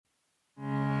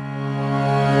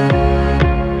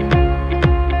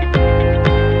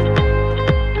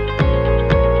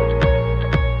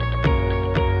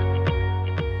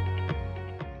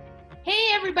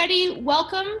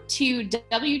to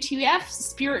WTF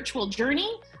Spiritual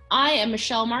Journey. I am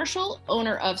Michelle Marshall,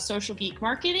 owner of Social Geek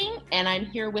Marketing, and I'm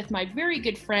here with my very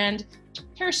good friend,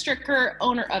 Tara Stricker,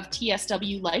 owner of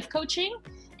TSW Life Coaching.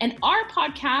 And our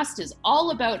podcast is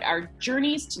all about our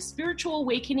journeys to spiritual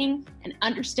awakening and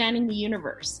understanding the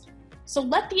universe. So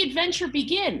let the adventure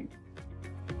begin.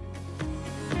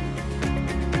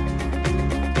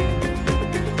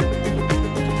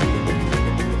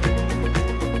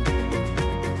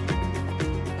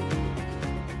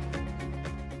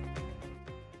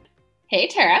 Hey,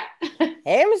 Tara.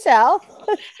 Hey, Michelle.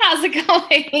 How's it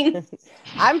going?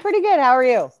 I'm pretty good. How are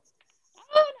you?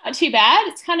 Oh, not too bad.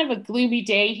 It's kind of a gloomy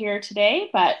day here today,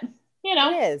 but you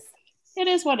know, It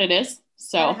is what it is.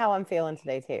 So kind of how I'm feeling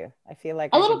today too. I feel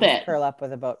like a little could just bit curl up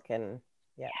with a book and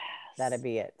Yes. that'd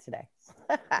be it today.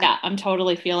 Yeah, I'm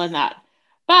totally feeling that.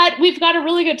 But we've got a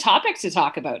really good topic to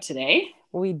talk about today.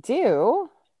 We do.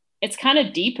 It's kind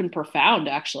of deep and profound,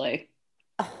 actually.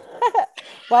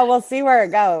 Well, we'll see where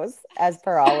it goes, as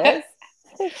per always.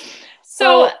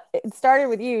 So it started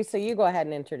with you, so you go ahead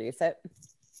and introduce it.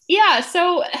 Yeah,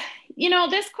 so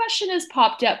this question has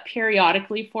popped up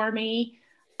periodically for me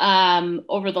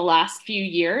over the last few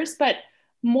years, but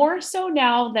more so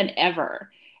now than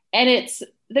ever. And it's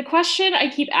the question I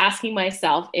keep asking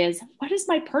myself is, what is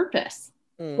my purpose?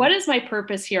 What is my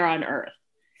purpose here on Earth?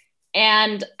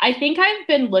 And I think I've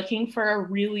been looking for a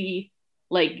really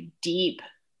deep,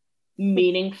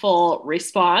 meaningful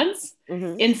response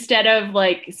instead of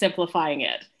simplifying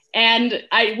it. And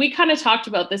we kind of talked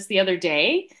about this the other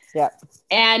day. Yeah.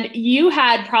 And you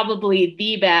had probably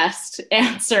the best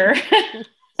answer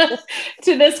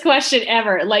to this question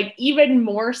ever, even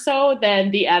more so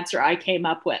than the answer I came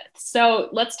up with. So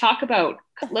let's talk about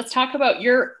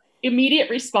your immediate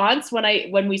response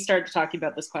when we started talking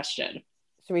about this question.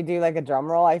 Should we do a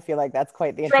drum roll? I feel like that's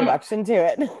quite the introduction to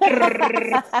it.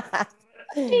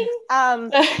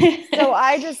 So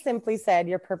I just simply said,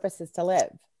 your purpose is to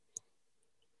live.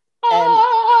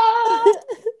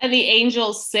 And the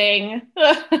angels sing.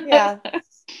 Yeah.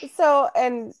 So,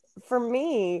 and for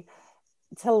me,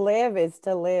 to live is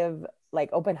to live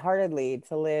open-heartedly,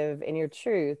 to live in your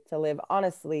truth, to live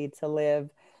honestly, to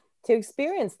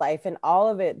experience life and all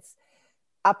of its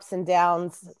ups and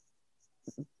downs,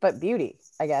 but beauty,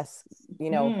 I guess,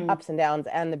 ups and downs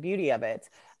and the beauty of it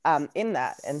in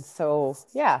that. And so,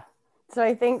 yeah. So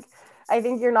I think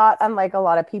you're not unlike a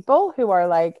lot of people who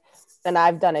are and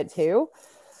I've done it too,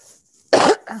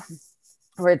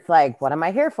 where it's what am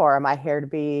I here for? Am I here to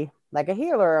be a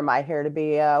healer? Am I here to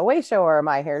be a way shower? Am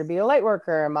I here to be a light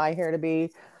worker? Am I here to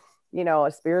be,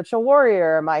 a spiritual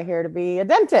warrior? Am I here to be a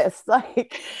dentist?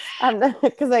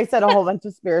 Because I said a whole bunch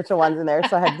of spiritual ones in there,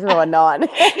 so I had to throw a non.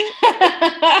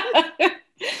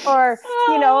 Or, is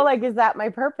that my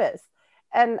purpose?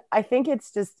 And I think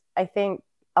I think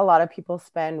a lot of people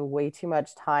spend way too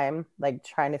much time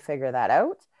trying to figure that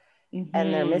out.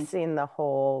 And they're missing the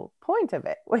whole point of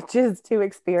it, which is to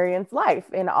experience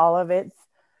life in all of its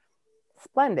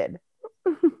splendor.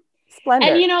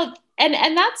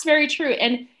 And that's very true.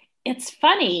 And it's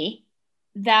funny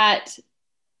that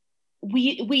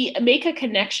we make a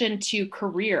connection to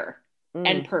career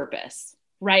and purpose,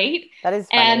 right? That is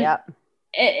funny.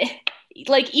 And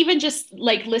even just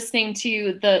listening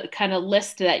to the kind of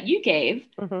list that you gave,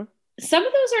 some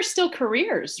of those are still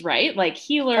careers, right? Like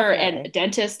healer and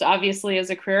dentist, obviously,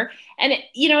 as a career. And,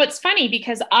 it's funny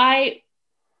because I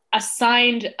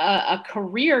assigned a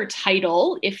career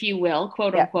title, if you will,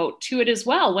 quote unquote, to it as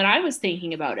well when I was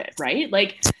thinking about it, right?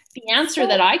 The answer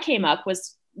that I came up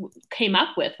with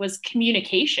was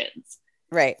communications.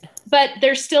 Right. But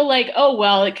they're still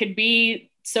it could be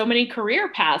so many career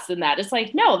paths in that. It's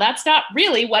no, that's not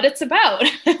really what it's about.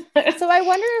 So I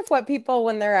wonder if what people,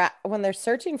 when they're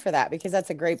searching for that, because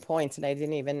that's a great point. And I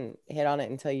didn't even hit on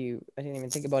it I didn't even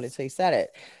think about it until you said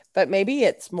it, but maybe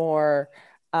it's more,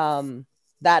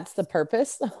 that's the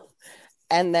purpose.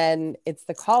 And then it's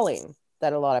the calling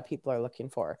that a lot of people are looking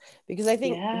for, because I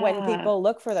think when people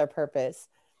look for their purpose,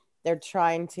 they're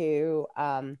trying to,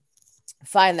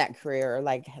 find that career,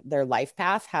 their life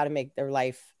path, how to make their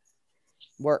life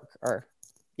work, or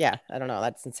I don't know,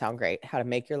 that doesn't sound great, how to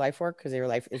make your life work, because your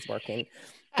life is working,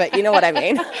 but you know what I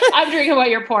mean. I'm drinking what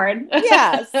you're pouring.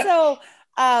 Yeah. So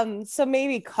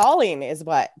maybe calling is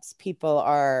what people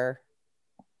are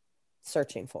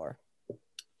searching for.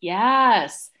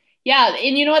 Yes. Yeah.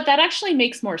 And you know what, that actually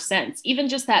makes more sense. Even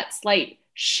just that slight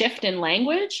shift in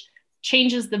language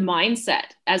changes the mindset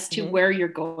as to where you're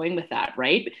going with that,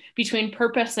 right? Between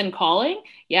purpose and calling.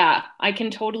 Yeah, I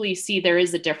can totally see there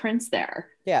is a difference there.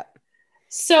 Yeah.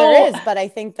 So there is, but I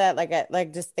think that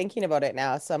just thinking about it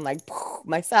now, so I'm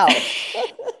myself.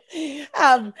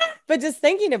 But just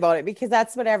thinking about it, because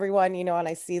that's what everyone, and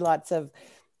I see lots of,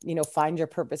 find your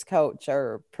purpose coach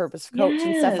or purpose coach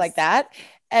and stuff like Yes. that.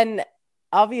 And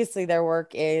obviously their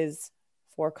work is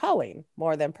for calling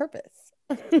more than purpose.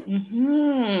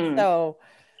 Hmm. So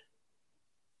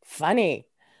funny.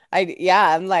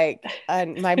 I'm like,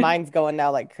 and my mind's going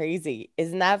now like crazy.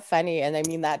 Isn't that funny? And I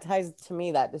mean, that ties to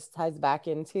me, that just ties back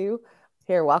into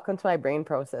here. Welcome to my brain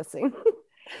processing.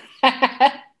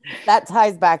 That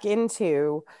ties back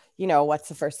into, what's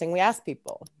the first thing we ask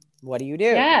people? What do you do?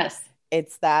 Yes.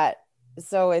 It's that.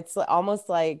 So it's almost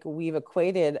like we've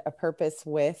equated a purpose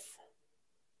with,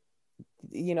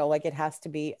 like it has to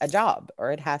be a job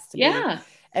or it has to be, Yeah.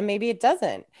 and maybe it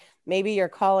doesn't. Maybe your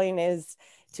calling is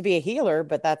to be a healer,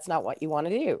 but that's not what you want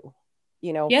to do,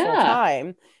 full Yeah.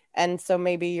 time. And so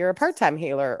maybe you're a part-time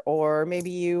healer, or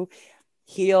maybe you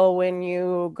heal when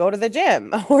you go to the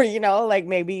gym, or, like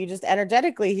maybe you just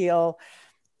energetically heal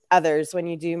others when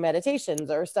you do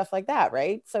meditations or stuff like that.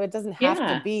 Right. So it doesn't have to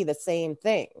Yeah. be the same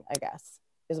thing, I guess,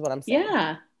 is what I'm saying.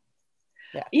 Yeah.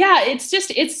 Yeah. Yeah.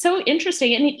 It's so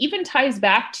interesting. And it even ties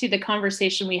back to the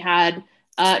conversation we had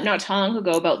not too long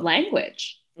ago about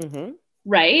language, Mm-hmm.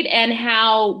 right? And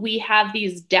how we have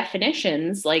these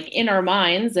definitions like in our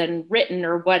minds and written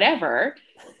or whatever.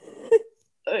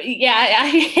 Yeah,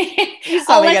 You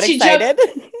saw I'll me get let you jump.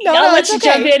 excited. I'll No, let it's you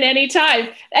jump okay. in anytime.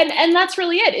 And that's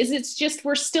really it. Is it's just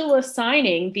we're still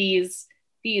assigning these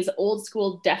old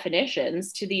school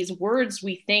definitions to these words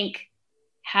we think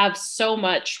have so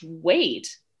much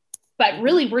weight, but Mm-hmm.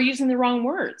 really we're using the wrong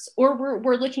words, or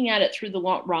we're looking at it through the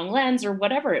wrong lens, or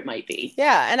whatever it might be.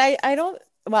 Yeah. And I don't,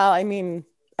 well, I mean,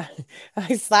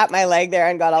 I slapped my leg there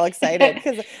and got all excited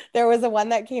because there was a one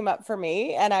that came up for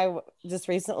me, and I just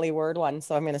recently word one.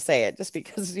 So I'm going to say it just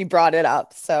because you brought it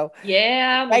up. So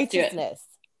Yeah, let's do it. righteousness.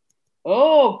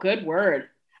 Oh, good word.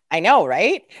 I know,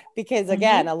 right? Because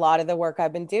again, Mm-hmm. a lot of the work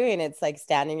I've been doing, it's like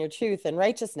standing your truth and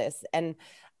righteousness. And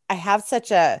I have such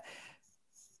a,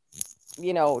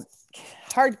 you know,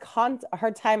 hard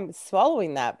time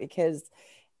swallowing that, because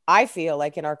I feel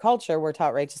like in our culture, we're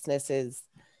taught righteousness is,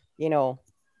 you know,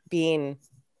 being,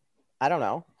 I don't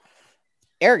know,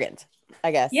 arrogant,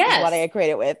 I guess is what I Yes. equate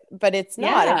it with. But it's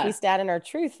not. If we Yeah. stand in our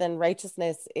truth, then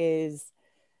righteousness is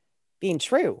being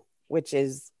true, which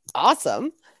is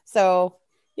awesome. So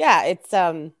yeah, it's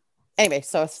anyway,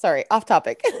 so sorry, off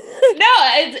topic. No,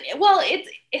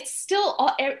 it's still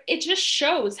it just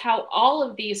shows how all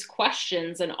of these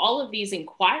questions and all of these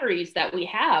inquiries that we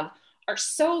have are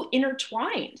so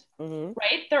intertwined, Mm-hmm.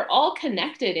 right? They're all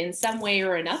connected in some way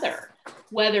or another,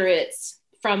 whether it's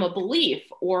from a belief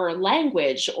or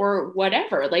language or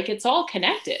whatever. Like it's all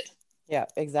connected. Yeah,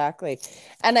 exactly.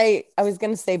 And I was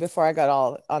going to say before I got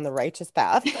all on the righteous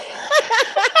path.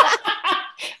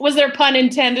 Was there pun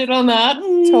intended on that?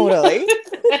 Totally.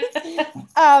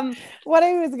 What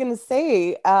I was going to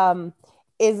say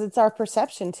is it's our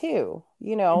perception too,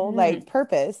 like Mhm.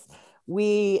 purpose.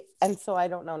 And so I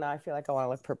don't know now. I feel like I want to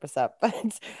look purpose up,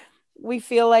 but we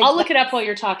feel like I'll look it up while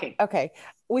you're talking. okay.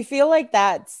 We feel like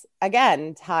that's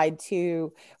again tied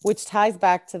to, which ties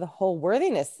back to the whole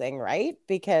worthiness thing, right?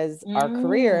 Because our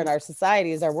career and Mm. our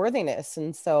society is our worthiness.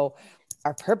 And so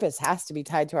our purpose has to be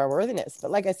tied to our worthiness.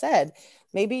 But like I said,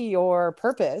 maybe your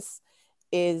purpose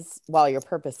is, well, your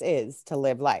purpose is to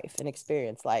live life and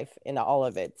experience life in all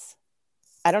of its,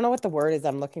 I don't know what the word is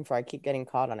I'm looking for. I keep getting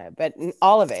caught on it, but in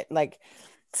all of it. Like,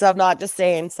 so I'm not just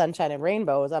saying sunshine and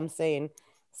rainbows. I'm saying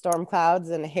storm clouds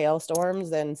and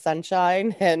hailstorms and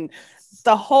sunshine and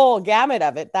the whole gamut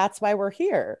of it. That's why we're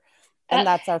here. And Uh,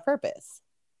 that's our purpose.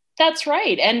 That's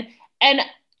right. And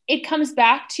it comes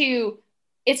back to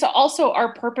it's also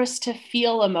our purpose to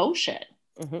feel emotion.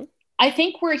 Mm-hmm. I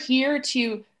think we're here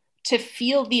to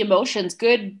feel the emotions,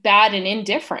 good, bad, and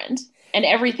indifferent, and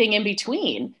everything in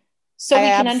between, so I we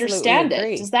can absolutely understand it.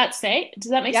 agree. Does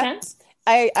that make Yep. sense?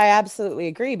 I absolutely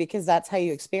agree, because that's how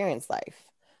you experience life.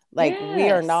 Like, we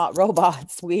are Yes. not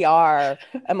robots. We are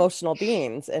emotional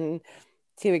beings. And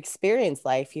to experience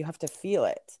life, you have to feel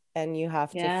it, and you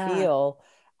have to Yeah. feel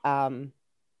um,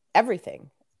 everything.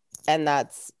 And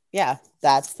that's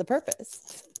the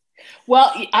purpose.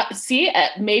 Well, see,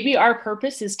 maybe our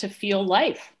purpose is to feel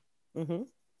life. Mm-hmm.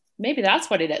 Maybe that's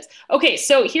what it is. Okay,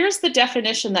 so here's the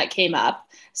definition that came up.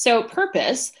 So,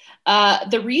 purpose,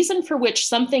 the reason for which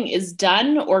something is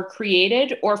done or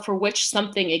created, or for which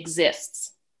something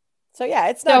exists. So yeah,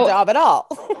 it's not So, job at all.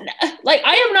 like,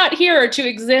 I am not here to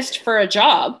exist for a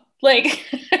job. Like,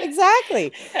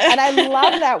 Exactly. And I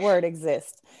love that word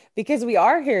exist, because we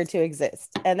are here to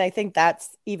exist. And I think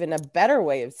that's even a better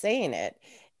way of saying it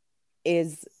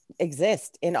is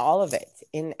exist in all of it,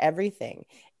 in everything,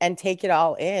 and take it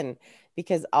all in,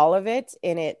 because all of it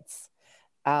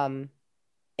um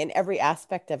in every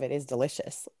aspect of it is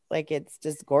delicious. Like it's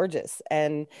just gorgeous.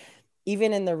 And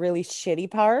even in the really shitty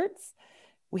parts,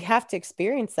 we have to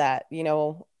experience that,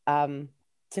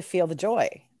 to feel the joy.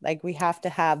 Like we have to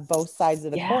have both sides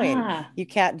of the coin. Yeah. You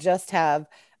can't just have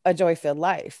a joy filled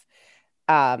life.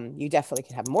 You definitely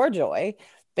can have more joy,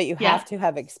 but you Yeah. have to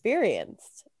have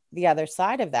experienced the other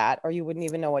side of that, or you wouldn't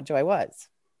even know what joy was.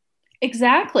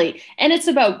 Exactly. And it's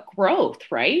about growth,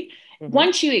 right? Mm-hmm.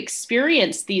 Once you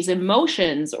experience these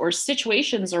emotions or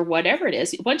situations or whatever it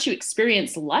is, once you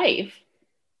experience life,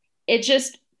 it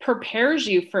just prepares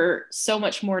you for so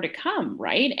much more to come,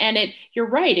 right? And you're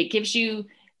right, it gives you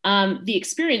the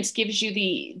experience gives you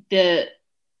the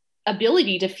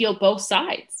ability to feel both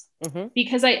sides. Mm-hmm.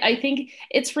 Because I think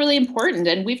it's really important,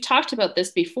 and we've talked about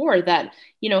this before, that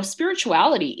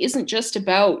spirituality isn't just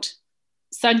about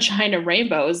sunshine and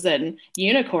rainbows and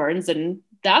unicorns and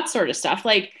that sort of stuff.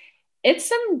 Like it's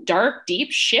some dark,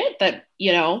 deep shit that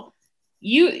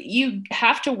you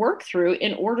have to work through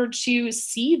in order to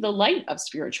see the light of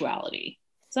spirituality.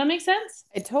 Does that make sense?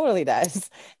 It totally does.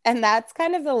 And that's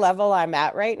kind of the level I'm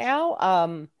at right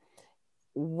now.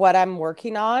 What I'm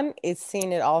working on is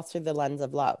seeing it all through the lens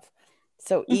of love.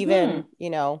 So Mm-hmm. even,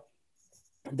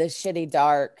 the shitty,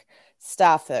 dark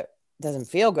stuff that doesn't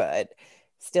feel good,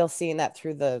 still seeing that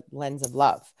through the lens of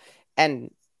love.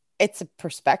 And it's a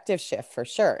perspective shift for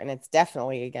sure. And it's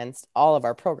definitely against all of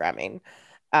our programming.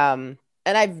 And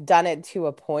I've done it to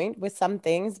a point with some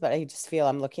things, but I just feel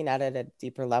I'm looking at it at a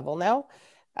deeper level now.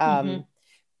 Mm-hmm.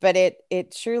 But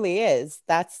it truly is.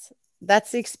 That's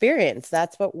the experience.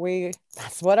 That's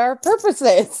what our purpose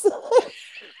is.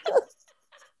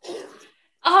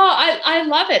 Oh, I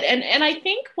love it. And I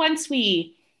think once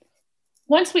we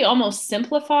almost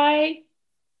simplify,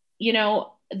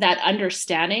 that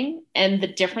understanding and the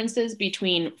differences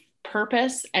between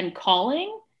purpose and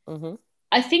calling, Mm-hmm.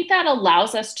 I think that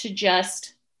allows us to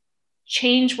just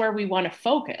change where we want to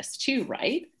focus too,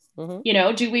 right?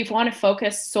 Mm-hmm. Do we want to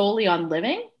focus solely on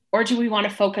living, or do we want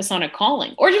to focus on a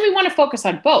calling, or do we want to focus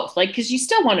on both? Like, because you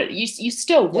still want to, you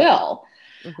still Yeah. will.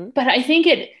 Mm-hmm. But I think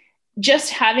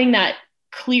just having that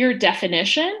clear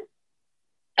definition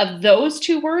of those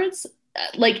two words,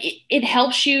 like it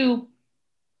helps you,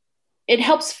 it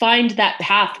helps find that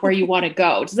path where you want to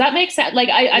go. Does that make sense? Like,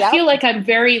 I Yep. feel like I'm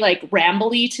very like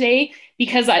rambly today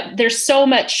because there's so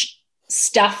much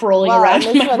stuff rolling Well, around and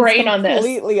in this my one's brain on this.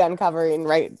 completely uncovering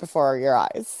right before your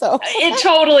eyes. So, It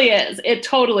totally is. It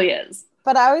totally is.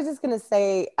 but I was just gonna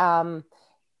say,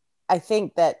 I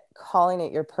think that calling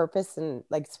it your purpose and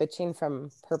like switching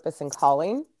from purpose and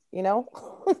calling,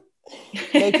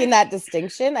 making that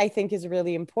distinction, I think is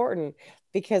really important,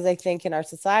 because I think in our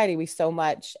society we so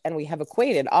much, and we have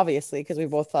equated, obviously, because we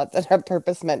both thought that our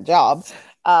purpose meant job.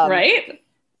 Right?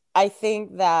 I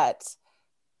think that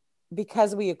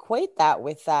because we equate that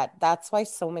with that, that's why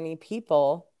so many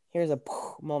people, here's a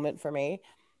moment for me,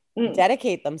 Mm.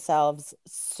 dedicate themselves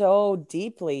so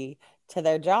deeply to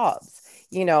their jobs,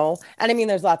 and I mean,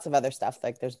 there's lots of other stuff,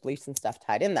 like there's beliefs and stuff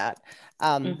tied in that.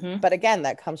 Mm-hmm. But again,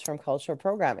 that comes from cultural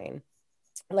programming.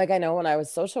 Like I know when I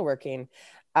was social working,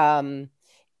 um,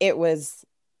 it was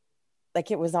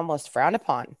like, it was almost frowned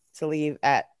upon to leave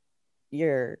at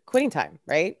your quitting time,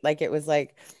 right? Like it was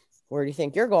like, where do you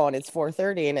think you're going? It's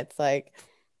 4:30. And it's like,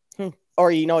 or,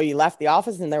 you left the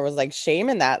office and there was like shame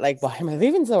in that. Like, why am I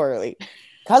leaving so early?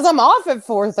 Because I'm off at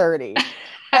 4:30.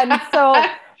 And so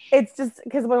it's just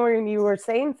because when you were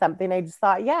saying something, I just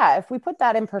thought, yeah, if we put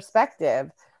that in perspective,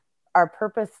 our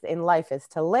purpose in life is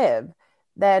to live,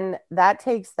 then that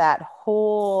takes that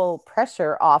whole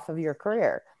pressure off of your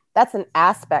career. That's an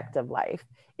aspect of life.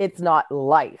 It's not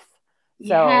life.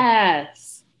 So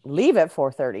Yes. leave at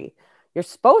 4:30. You're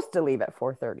supposed to leave at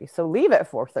 4:30. So leave at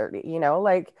 4:30,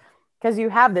 like, because you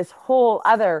have this whole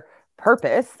other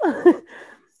purpose,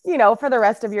 for the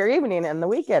rest of your evening and the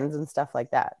weekends and stuff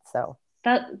like that. So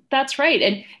That's right.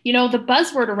 And the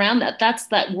buzzword around that's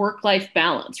that work-life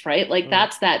balance, right? Like mm.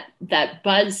 that's that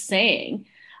buzz saying.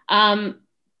 Um,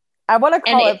 I want to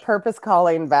and call it purpose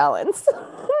calling balance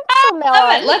from now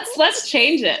love it. on. Let's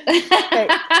change it. Okay.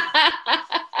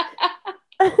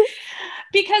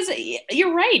 Because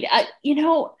you're right.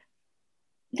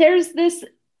 There's this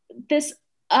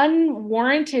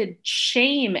unwarranted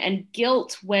shame and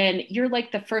guilt when you're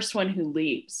like the first one who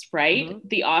leaves, right? Mm-hmm.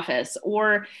 The office,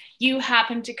 or you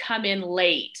happen to come in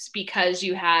late because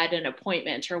you had an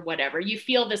appointment or whatever. You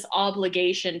feel this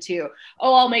obligation to,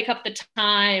 oh, I'll make up the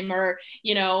time, or,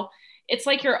 it's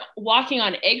like you're walking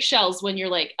on eggshells when you're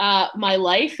like, my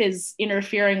life is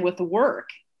interfering with work.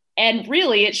 And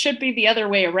really, it should be the other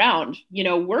way around. You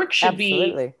know, work should be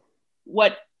Absolutely.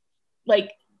 what,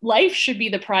 like, life should be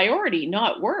the priority,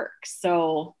 not work.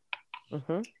 So,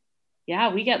 Mm-hmm.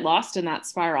 yeah, we get lost in that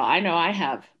spiral. I know I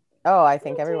have. Oh, I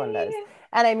think everyone does.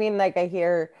 And I mean, like I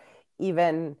hear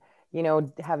even, you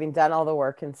know, having done all the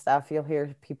work and stuff, you'll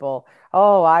hear people,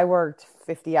 oh, I worked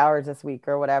 50 hours this week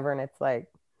or whatever. And it's like,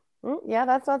 yeah,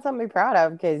 that's not something to be proud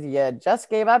of because you just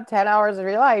gave up 10 hours of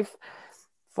your life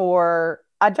for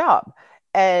a job.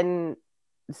 And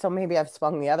so maybe I've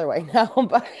swung the other way now,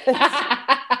 but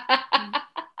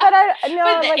but I know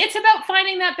But like it's about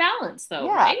finding that balance, though,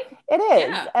 yeah, right? it is.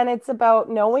 Yeah. And it's about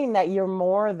knowing that you're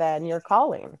more than your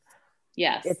calling.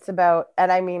 Yes. It's about,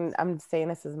 and I mean, I'm saying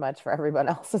this as much for everyone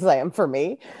else as I am for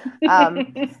me.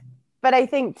 Um, but I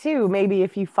think too, maybe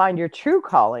if you find your true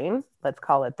calling, let's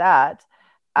call it that,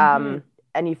 Mm-hmm.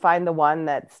 and you find the one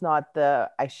that's not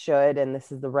the I should and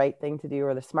this is the right thing to do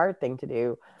or the smart thing to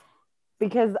do.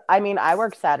 Because I mean, I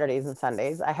work Saturdays and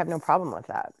Sundays. I have no problem with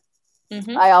that.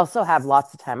 Mm-hmm. I also have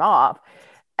lots of time off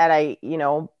and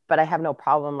but I have no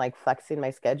problem like flexing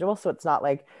my schedule. So it's not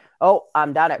like, oh,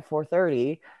 I'm done at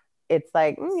 4:30. It's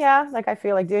like, yeah, like I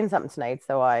feel like doing something tonight.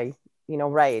 So I,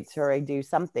 write or I do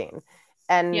something.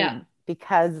 Yeah. And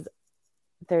because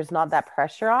there's not that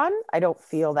pressure on, I don't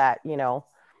feel that,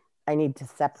 I need to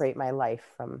separate my life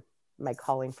from my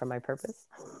calling from my purpose.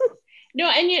 No,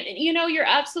 and you're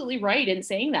absolutely right in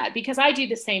saying that because I do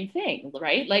the same thing,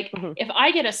 right? Like Mm-hmm. if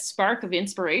I get a spark of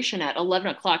inspiration at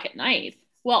 11 o'clock at night,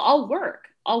 well,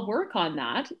 I'll work on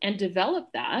that and develop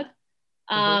that.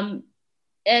 Mm-hmm.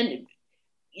 And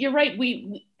you're right.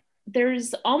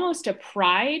 There's almost a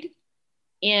pride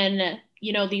in,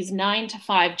 these 9 to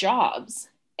 5 jobs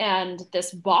and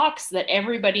this box that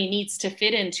everybody needs to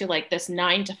fit into like this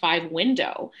 9 to 5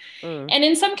 window. Mm. And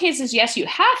in some cases, yes, you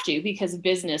have to because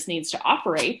business needs to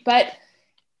operate, but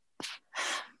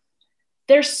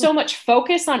there's so much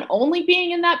focus on only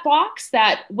being in that box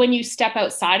that when you step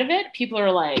outside of it, people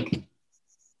are like,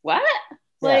 what?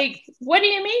 Yeah. Like, what do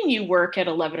you mean you work at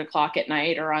 11 o'clock at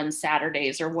night or on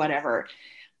Saturdays or whatever?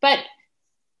 But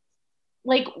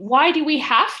like, why do we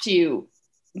have to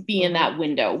be in that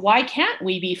window? Why can't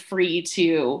we be free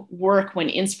to work when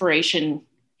inspiration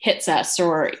hits us?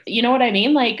 Or, you know what I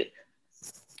mean? Like,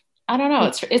 I don't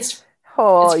know. It's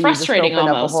Oh, you just frustrating opened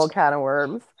up a whole almost. can of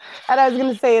worms. And I was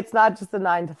going to say, it's not just the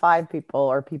 9 to 5 people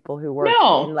or people who work in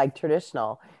No. like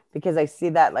traditional, because I see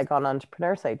that like on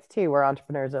entrepreneur sites too, where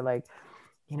entrepreneurs are like,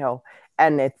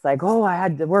 and it's like, oh, I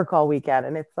had to work all weekend.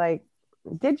 And it's like,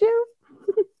 did you?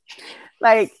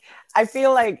 Like, I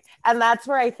feel like, and that's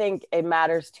where I think it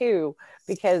matters too,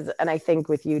 because, and I think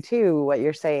with you too, what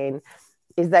you're saying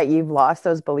is that you've lost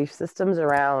those belief systems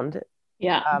around,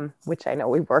 Yeah. which I know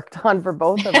we worked on for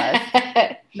both of us,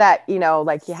 that,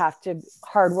 like you have to,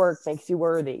 hard work makes you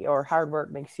worthy, or hard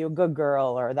work makes you a good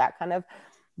girl, or that kind of,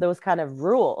 those kind of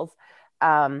rules,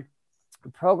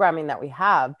 programming that we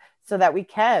have so that we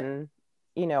can,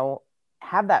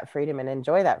 have that freedom and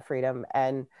enjoy that freedom.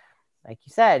 And like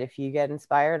you said, if you get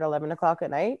inspired at 11 o'clock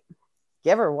at night,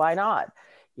 give her, why not?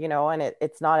 And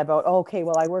it's not about, oh, okay,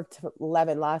 well, I worked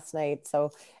 11 last night.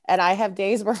 So, and I have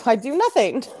days where I do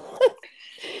nothing,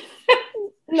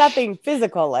 nothing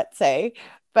physical, let's say.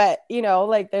 But,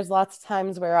 like there's lots of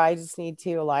times where I just need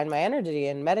to align my energy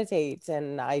and meditate.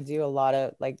 And I do a lot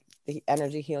of like the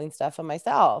energy healing stuff on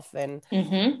myself. And,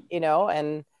 Mm-hmm.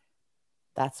 and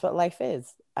that's what life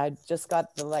is. I just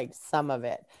got the like sum of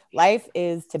it. Life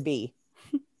is to be.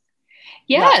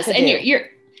 Yes, and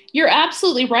you're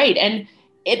absolutely right. And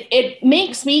it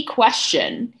makes me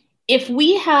question if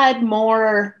we had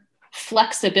more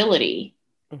flexibility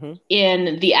Mm-hmm.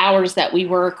 in the hours that we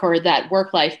work or that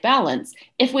work-life balance,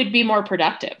 if we'd be more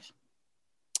productive.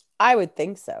 I would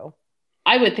think so.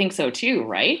 I would think so too,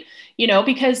 right?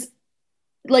 Because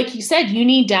like you said, you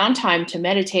need downtime to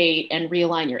meditate and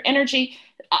realign your energy.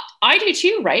 I do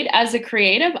too, right? As a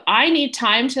creative, I need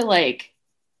time to like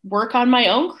work on my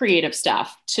own creative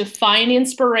stuff to find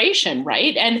inspiration,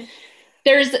 right? And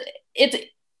it's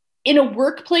in a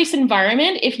workplace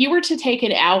environment, if you were to take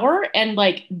an hour and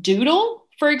like doodle,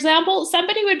 for example,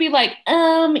 somebody would be like,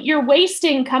 you're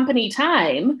wasting company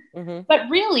time. Mm-hmm. But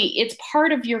really, it's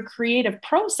part of your creative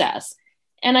process.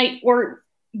 Or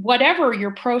whatever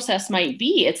your process might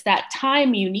be, it's that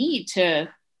time you need to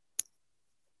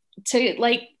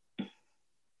like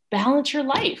balance your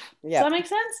life. Does Yeah. that make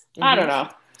sense? Mm-hmm. I don't know.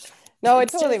 No, it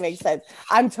totally makes sense.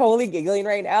 I'm totally giggling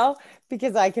right now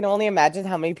because I can only imagine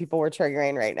how many people we're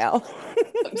triggering right now.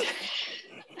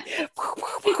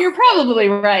 You're probably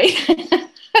right.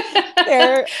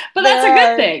 But that's a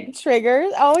good thing.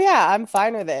 Triggers. Oh yeah, I'm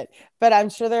fine with it. But I'm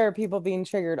sure there are people being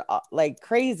triggered like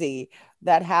crazy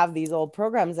that have these old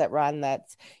programs that run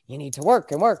that you need to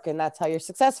work and work, and that's how you're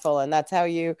successful, and that's how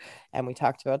you, and we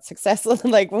talked about success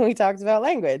like when we talked about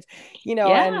language, and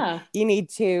Yeah. you need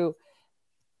to,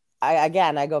 I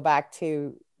go back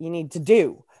to, you need to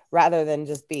do rather than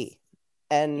just be.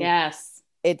 And Yes.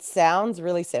 it sounds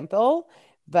really simple,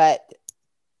 but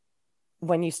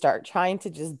when you start trying to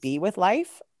just be with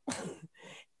life,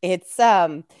 it's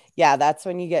yeah, that's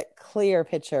when you get clear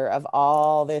picture of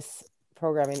all this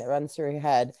programming that runs through your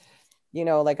head.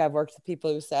 Like I've worked with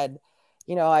people who said,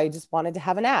 I just wanted to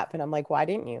have a nap. And I'm like, why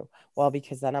didn't you? Well,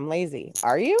 because then I'm lazy.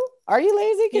 Are you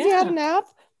lazy because you had a Yeah. nap?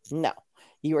 No,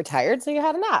 you were tired, so you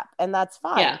had a nap, and that's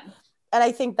fine. Yeah. And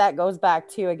I think that goes back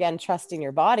to, again, trusting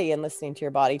your body and listening to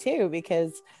your body too,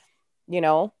 because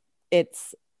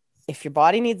it's, if your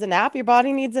body needs a nap, your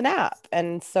body needs a nap.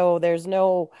 And so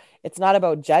it's not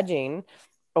about judging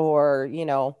or,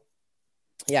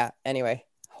 yeah, anyway,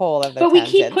 whole other But we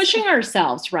keep tangents. pushing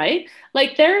ourselves, right?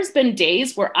 Like there's been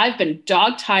days where I've been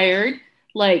dog tired,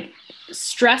 like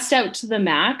stressed out to the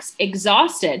max,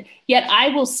 exhausted, yet I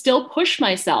will still push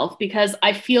myself because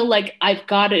I feel like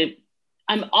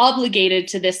I'm obligated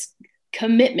to this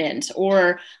commitment,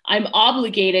 or I'm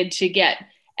obligated to get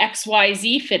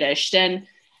XYZ finished. And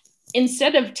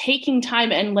instead of taking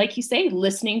time and, like you say,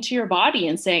 listening to your body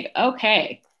and saying,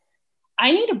 okay,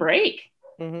 I need a break.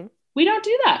 Mm-hmm. We don't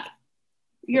do that.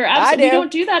 You're I absolutely, do. we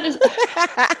don't do that as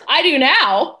I do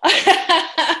now.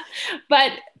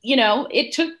 But,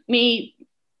 it took me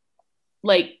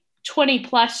like 20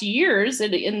 plus years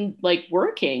in like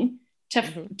working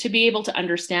to be able to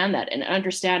understand that and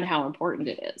understand how important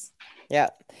it is. Yeah.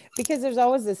 Because there's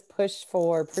always this push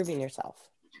for proving yourself.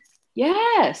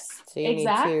 Yes, So you need to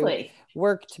exactly.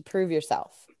 work to prove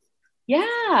yourself.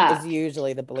 Yeah. Is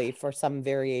usually the belief, or some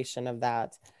variation of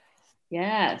that.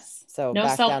 Yes. So No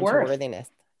back down to self-worth.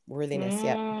 worthiness.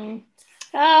 Yeah.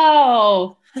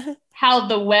 Oh, how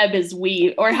the web is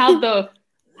weaved, or how the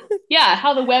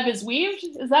web is weaved.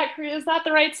 Is that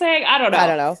the right saying? I don't I know.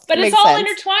 don't know. But It it's makes all sense.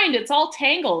 intertwined. It's all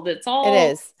tangled. It's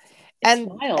It is.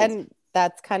 wild. And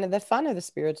that's kind of the fun of the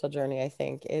spiritual journey, I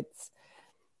think.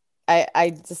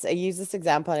 I use this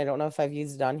example, and I don't know if I've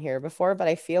used it on here before, but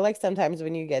I feel like sometimes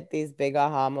when you get these big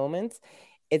aha moments,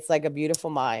 it's like a beautiful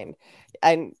mind.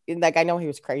 And like, I know he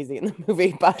was crazy in the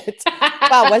movie, but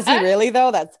well, was he really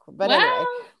though? But anyway, Well,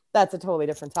 that's a totally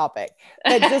different topic.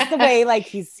 But just the way like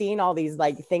he's seen all these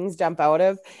like things jump out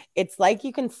of, it's like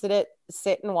you can sit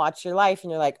and watch your life,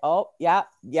 and you're like, oh yeah,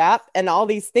 and all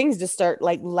these things just start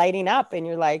like lighting up, and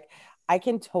you're like, I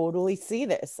can totally see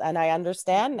this, and I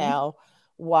understand now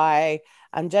why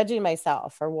I'm judging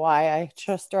myself, or why I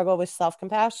just struggle with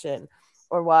self-compassion,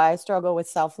 or why I struggle with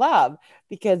self-love,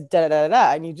 because da da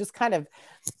da, and you just kind of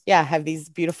have these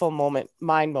beautiful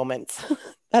mind moments.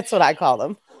 That's what I call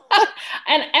them.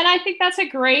 and I think that's a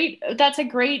great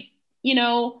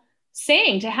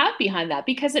saying to have behind that,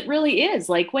 because it really is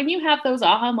like when you have those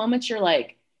aha moments, you're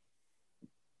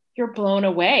blown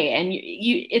away, and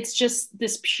it's just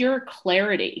this pure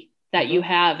clarity that you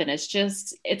have, and it's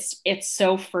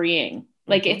so freeing.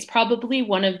 Like it's probably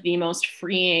one of the most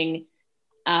freeing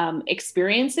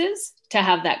experiences to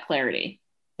have that clarity.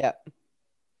 Yep.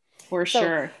 For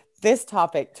sure. This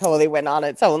topic totally went on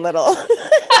its own little.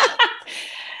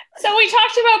 So we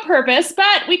talked about purpose,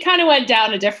 but we kind of went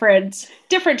down a different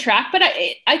track. But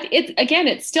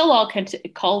it's still all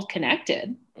called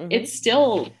connected. It's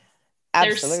still,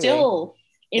 Absolutely. There's still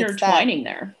intertwining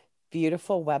there.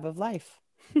 Beautiful web of life.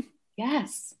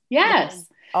 Yes.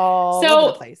 All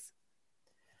over the place.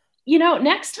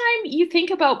 Next time you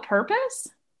think about purpose,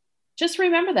 just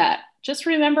remember that. Just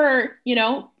remember,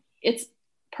 it's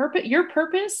purpose. Your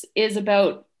purpose is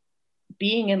about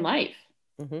being in life,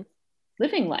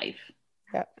 living life.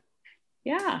 Yep.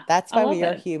 Yeah. That's why we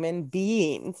are human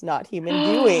beings, not human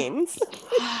doings.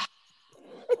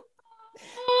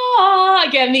 Oh,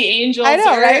 again, the angels. I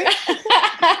know, right?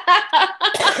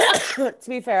 To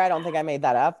be fair, I don't think I made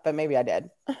that up, but maybe I did.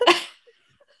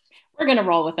 We're going to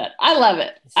roll with it. I love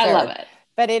it. Sure. I love it.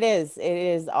 But it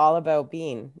is all about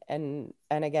being. And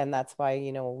again, that's why,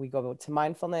 we go to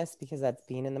mindfulness, because that's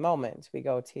being in the moment. We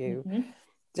go to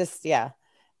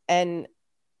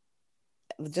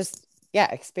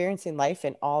experiencing life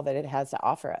and all that it has to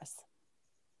offer us.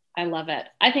 I love it.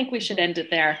 I think we should end it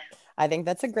there. I think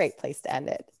that's a great place to end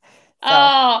it. So.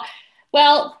 Oh,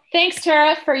 well, thanks,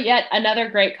 Tara, for yet another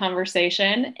great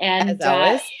conversation. And, as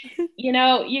always,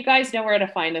 you guys know where to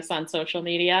find us on social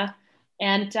media.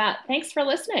 And thanks for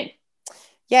listening.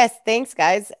 Yes, thanks,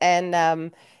 guys.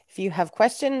 And if you have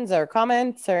questions or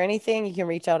comments or anything, you can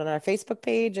reach out on our Facebook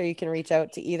page, or you can reach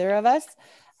out to either of us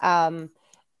on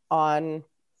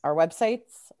our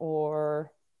websites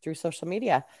or through social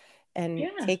media. And Yeah.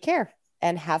 take care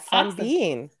and have fun Awesome.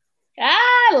 being.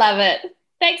 I love it.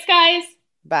 Thanks, guys.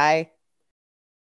 Bye.